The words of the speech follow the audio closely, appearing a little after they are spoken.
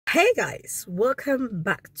Hey guys, welcome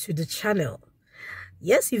back to the channel.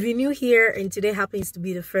 Yes, if you're new here and today happens to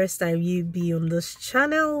be the first time you be on this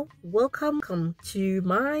channel, welcome to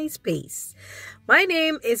my space. My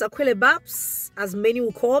name is Aquile Babs, as many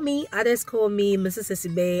will call me. Others call me Mrs.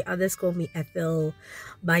 Esibe, others call me Ethel.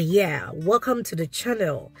 But yeah, welcome to the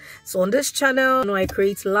channel. So on this channel, I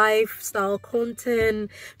create lifestyle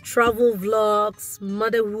content, travel vlogs,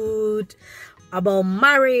 motherhood, about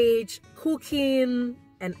marriage, cooking,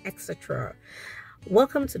 and etc.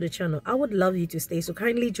 Welcome to the channel. I would love you to stay, so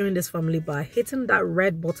kindly join this family by hitting that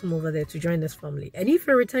red button over there to join this family. And if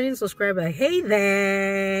you're a returning subscriber, hey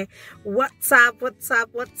there, what's up?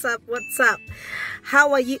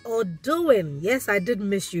 How are you all doing? Yes, I did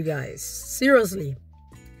miss you guys, seriously.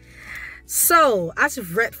 So as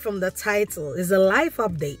you've read from the title, is a life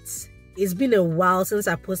update. It's been a while since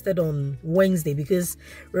I posted on Wednesday, because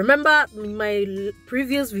remember in my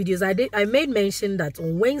previous videos I made mention that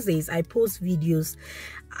on Wednesdays I post videos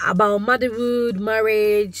about motherhood,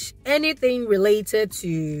 marriage, anything related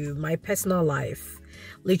to my personal life,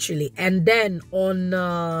 literally. And then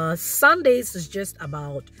on Sundays it's just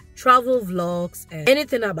about travel vlogs and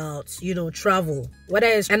anything about, travel, whether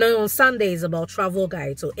it's, and then on Sundays about travel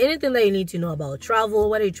guides. So anything that you need to know about travel,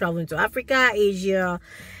 whether you're traveling to Africa, Asia,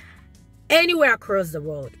 anywhere across the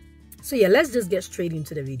world. So yeah, let's just get straight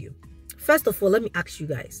into the video. First of all, let me ask you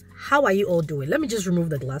guys, how are you all doing? Let me just remove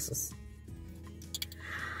the glasses.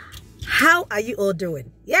 How are you all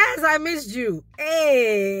doing? Yes, I missed you.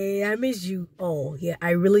 Hey, I missed you. Oh yeah,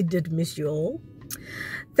 I really did miss you all.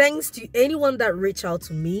 Thanks to anyone that reached out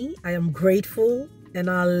to me. I am grateful and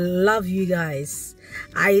I love you guys.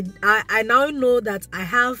 I now know that I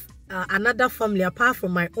have another family apart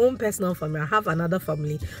from my own personal family. I have another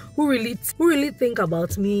family who really think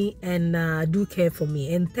about me and do care for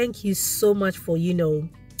me. And thank you so much for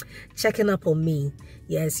checking up on me.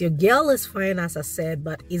 Yes, your girl is fine, as I said,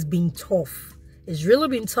 but it's been tough. It's really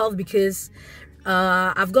been tough because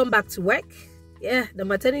I've gone back to work. Yeah, the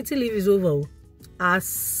maternity leave is over. I've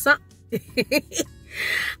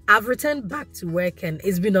returned back to work and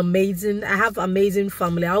it's been amazing. I have amazing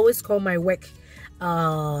family. I always call my work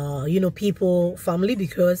people family,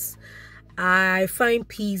 because I find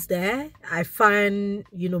peace there. I find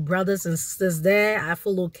brothers and sisters there. I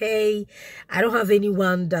feel okay. I don't have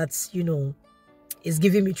anyone that's is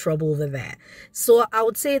giving me trouble over there. So I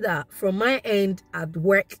would say that from my end at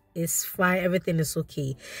work is fine. Everything is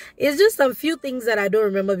okay. It's just a few things that I don't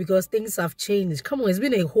remember because things have changed. Come on, it's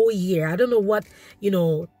been a whole year. I don't know what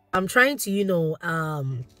I'm trying to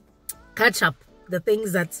catch up the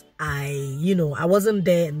things that I wasn't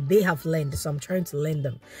there and they have learned, so I'm trying to learn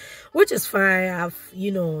them, which is fine.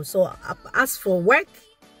 So as for work,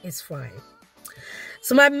 it's fine.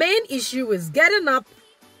 So my main issue is getting up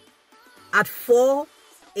at 4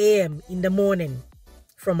 a.m. in the morning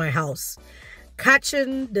from my house,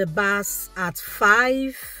 catching the bus at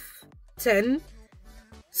 5:10.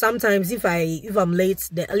 Sometimes if I'm late,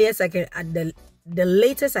 the earliest I can, the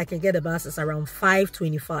latest I can get the bus is around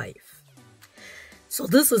 5:25. So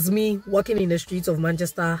this is me walking in the streets of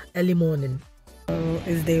Manchester early morning.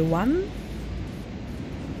 Is day one?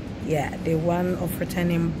 Yeah, day one of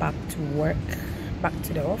returning back to work, back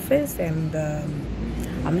to the office, and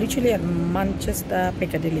I'm literally at Manchester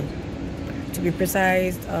Piccadilly, to be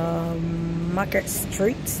precise, Market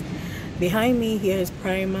Street. Behind me here is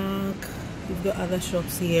Primark. We've got other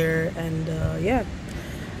shops here, and yeah,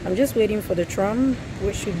 I'm just waiting for the tram,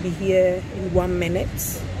 which should be here in 1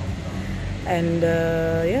 minute. And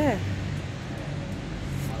yeah,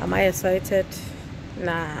 am I excited?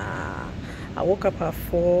 Nah. I woke up at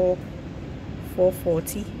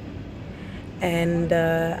 4:40 and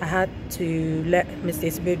I had to let Mr.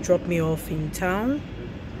 Esibe drop me off in town,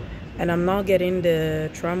 and I'm now getting the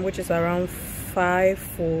tram, which is around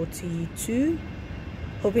 5:42,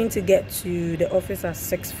 hoping to get to the office at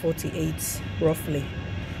 6:48 roughly.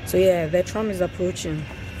 So yeah, the tram is approaching.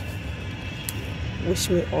 Wish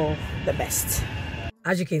me all the best,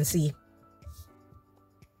 as you can see.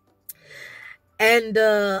 And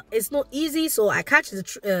it's not easy, so I catch the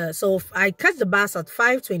bus at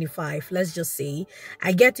 5:25. Let's just say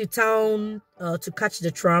I get to town to catch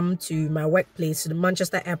the tram to my workplace, to the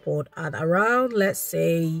Manchester airport, at around, let's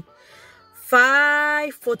say,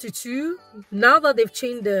 5:42. Now that they've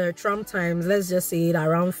changed the tram times, let's just say it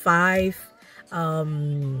around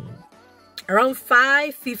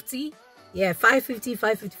 5:50. Yeah, 5:50,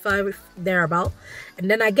 5:55, thereabout. And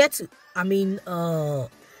then I get to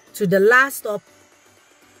the last stop,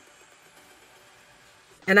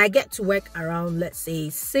 and I get to work around, let's say,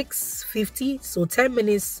 6:50. So 10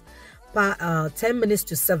 minutes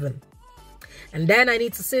to 7. and then I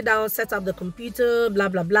need to sit down, set up the computer, blah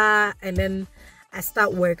blah blah, and then I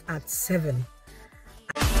start work at 7.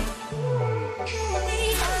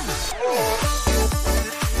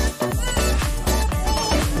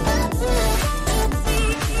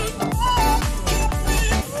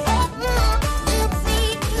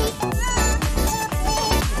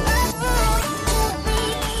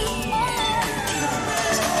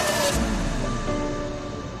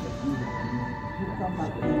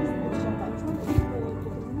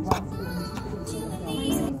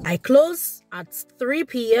 I close at 3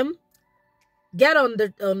 p.m. get on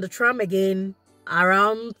the tram again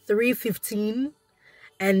around 3:15,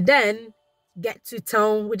 and then get to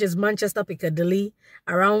town, which is Manchester Piccadilly,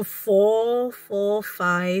 around 5, 4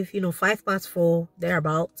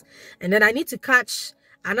 thereabout, and then I need to catch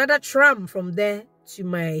another tram from there to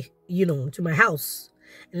my to my house,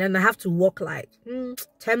 and then I have to walk like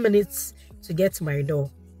 10 minutes to get to my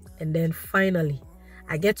door, and then finally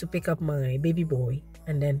I get to pick up my baby boy,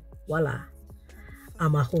 and then voila,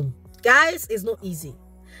 I'm at home. Guys, it's not easy.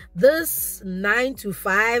 This 9 to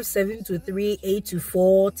 5, 7 to 3, 8 to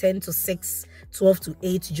 4, 10 to 6, 12 to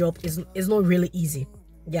 8 job is not really easy.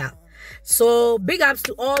 Yeah. So big ups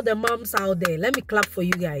to all the moms out there. Let me clap for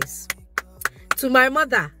you guys. To my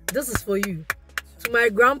mother, this is for you. To my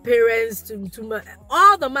grandparents, to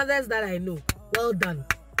all the mothers that I know, well done.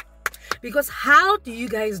 Because how do you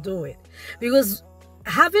guys do it? Because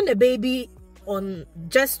having a baby on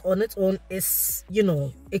its own is,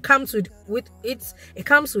 it comes with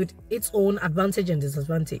its own advantage and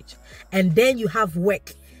disadvantage. And then you have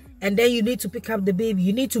work, and then you need to pick up the baby,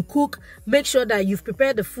 you need to cook, make sure that you've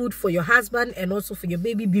prepared the food for your husband and also for your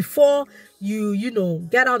baby before you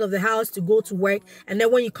get out of the house to go to work. And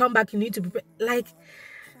then when you come back, you need to prepare, like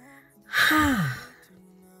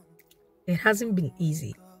it hasn't been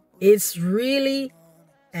easy. It's really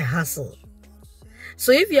a hassle.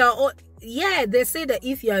 So if you're, they say that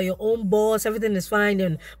if you are your own boss, everything is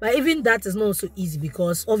fine, but even that is not so easy,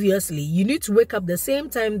 because obviously you need to wake up the same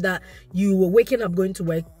time that you were waking up going to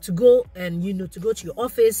work, to go and to go to your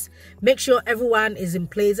office, make sure everyone is in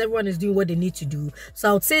place, everyone is doing what they need to do.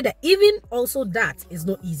 So I would say that even also that is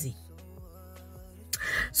not easy.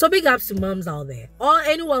 So big ups to moms out there, or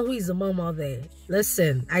anyone who is a mom out there.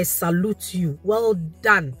 Listen, I salute you. Well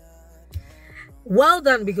done. Well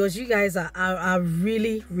done, because you guys are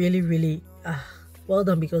really, really, really well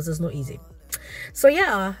done, because it's not easy. So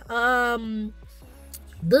yeah,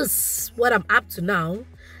 this what I'm up to now.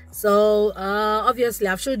 So obviously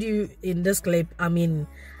I've showed you in this clip, I mean,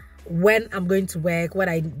 when I'm going to work, what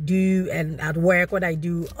I do, and at work what I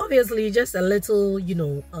do. Obviously just a little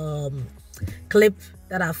clip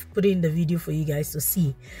that I've put in the video for you guys to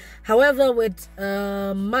see. However, with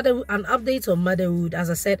motherhood, an update on motherhood,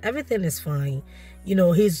 as I said, everything is fine.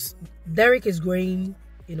 Derek is growing,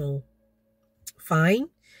 fine.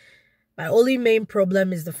 My only main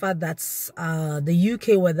problem is the fact that the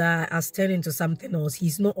UK weather has turned into something else.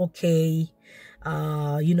 He's not okay.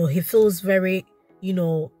 He feels very,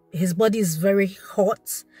 his body is very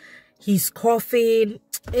hot. He's coughing.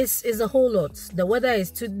 It's a whole lot. The weather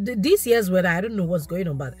is this year's weather. I don't know what's going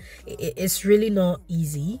on, but it's really not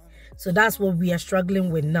easy. So that's what we are struggling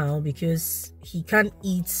with now, because he can't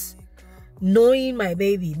eat. Knowing my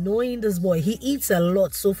baby, knowing this boy, he eats a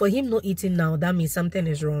lot. So for him not eating now, that means something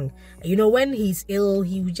is wrong. When he's ill,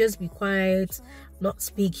 he will just be quiet, not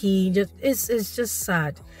speaking. It's just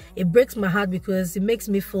sad. It breaks my heart, because it makes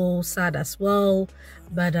me feel sad as well.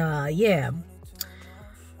 But yeah,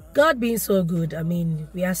 God being so good, I mean,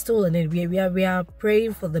 we are still in it. We are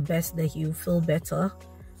praying for the best, that he'll feel better.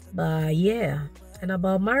 But yeah, and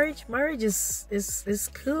about marriage is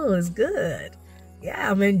cool, it's good.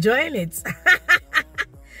 Yeah, I'm enjoying it.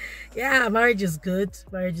 Yeah, marriage is good.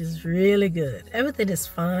 Marriage is really good. Everything is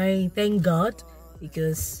fine, thank God,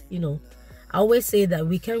 because I always say that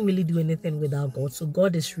we can't really do anything without God. So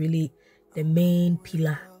God is really the main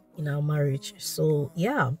pillar in our marriage. So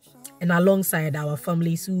yeah, and alongside our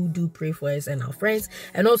families who do pray for us, and our friends,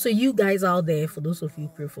 and also you guys out there, for those of you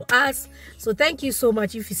who pray for us. So thank you so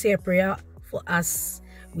much. If you say a prayer for us,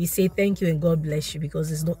 we say thank you and God bless you,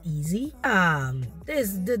 because it's not easy.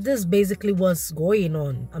 This basically what's going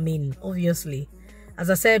on. I mean, obviously, as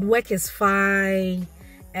I said, work is fine,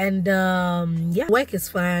 and yeah, work is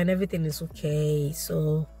fine, everything is okay.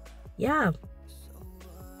 So yeah,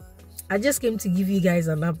 I just came to give you guys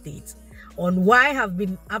an update on why I have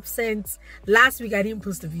been absent. Last week I didn't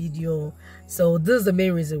post a video, so this is the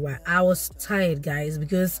main reason why. I was tired, guys,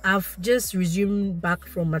 because I've just resumed back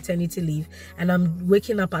from maternity leave, and I'm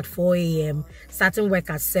waking up at 4 a.m. starting work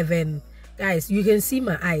at 7. Guys, you can see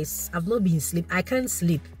my eyes. I've not been sleep. I can't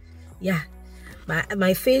sleep. Yeah,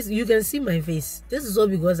 My face, you can see my face. This is all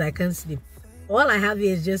because I can't sleep. All I have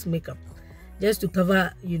here is just makeup, just to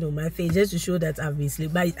cover, you know, my face, just to show that I've been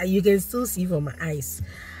sleeping. But you can still see from my eyes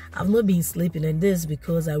I've not been sleeping, and this is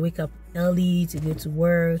because I wake up early to go to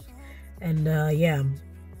work. And yeah,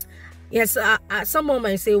 yes, someone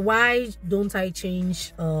might say, why don't I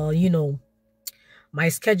change you know, my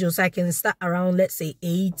schedule, so I can start around, let's say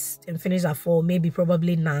 8 and finish at 4, maybe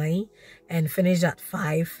probably 9 and finish at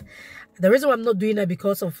 5. The reason why I'm not doing that,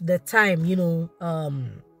 because of the time, you know,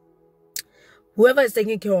 whoever is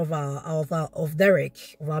taking care of of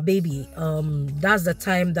Derek, of our baby, that's the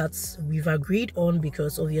time that we've agreed on,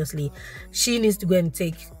 because obviously she needs to go and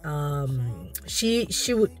take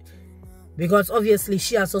she would, because obviously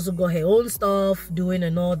she has also got her own stuff doing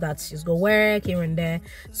and all that. She's got work here and there.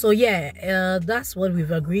 So yeah, that's what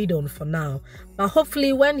we've agreed on for now. But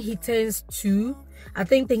hopefully when he turns 2, I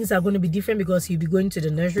think things are going to be different, because he'll be going to the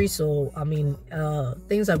nursery. So I mean,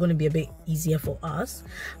 things are going to be a bit easier for us.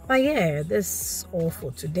 But yeah, that's all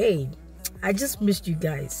for today. I just missed you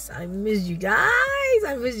guys. I missed you guys.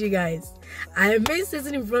 I missed you guys. I miss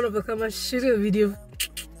sitting in front of a camera, shooting a video,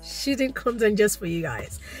 shooting content just for you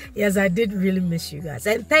guys. Yes, I did really miss you guys.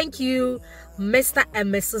 And thank you, Mr.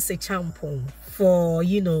 and Mrs. Champon, for,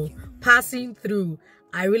 you know, passing through.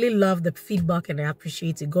 I really love the feedback and I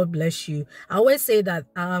appreciate it. God bless you. I always say that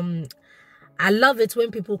I love it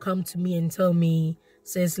when people come to me and tell me,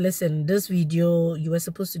 says, listen, this video, you were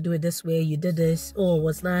supposed to do it this way, you did this, oh, it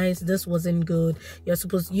was nice, this wasn't good, you're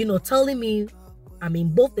supposed, you know, telling me, I mean,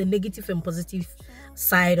 both the negative and positive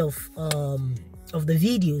side of the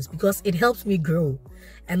videos, because it helps me grow.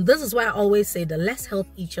 And this is why I always say that let's help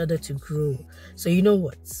each other to grow. So you know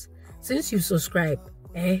what, since you subscribe,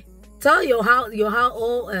 tell your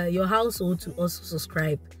household to also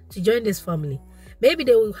subscribe, to join this family. Maybe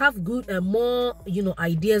they will have good and more, you know,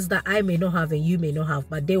 ideas that I may not have and you may not have,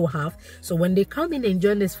 but they will have. So when they come in and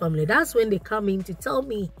join this family, that's when they come in to tell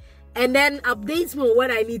me and then update me on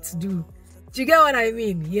what I need to do. Do you get what I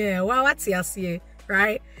mean? Yeah, well, what's here,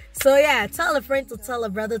 right? So yeah, tell a friend to tell a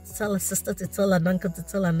brother to tell a sister to tell an uncle to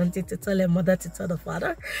tell an auntie to tell a mother to tell the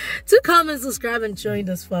father to come and subscribe and join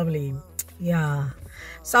this family. Yeah,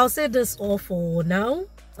 so I'll say this all for now.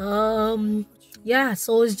 Yeah,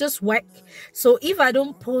 so it's just work. So if I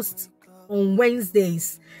don't post on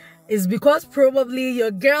Wednesdays, it's because probably your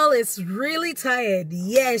girl is really tired.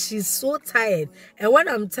 Yeah, she's so tired. And when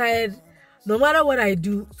I'm tired, no matter what I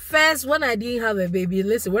do, first, when I didn't have a baby,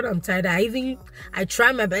 listen, when I'm tired, I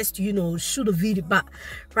try my best to, you know, shoot a video. But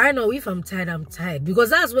right now, if I'm tired, I'm tired. Because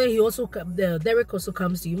that's when he also, Derek also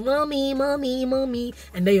comes to you, mommy, mommy, mommy.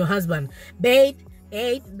 And then your husband, babe,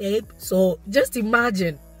 babe, babe. So just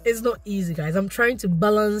imagine. It's not easy, guys. I'm trying to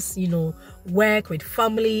balance, you know, work with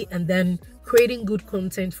family and then creating good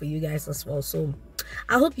content for you guys as well. So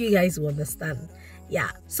I hope you guys will understand. Yeah,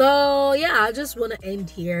 so yeah, I just want to end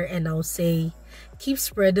here and I'll say keep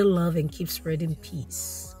spreading love and keep spreading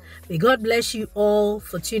peace. May God bless you all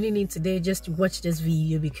for tuning in today just to watch this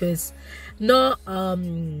video, because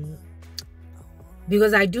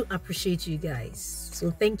because I do appreciate you guys. So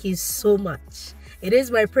thank you so much. It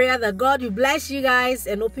is my prayer that God will bless you guys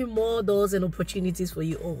and open more doors and opportunities for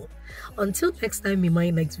you all. Until next time in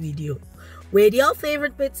my next video, with your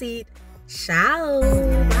favorite petite. Ciao.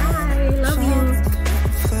 Bye. Love you.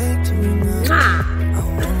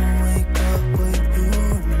 Mwah.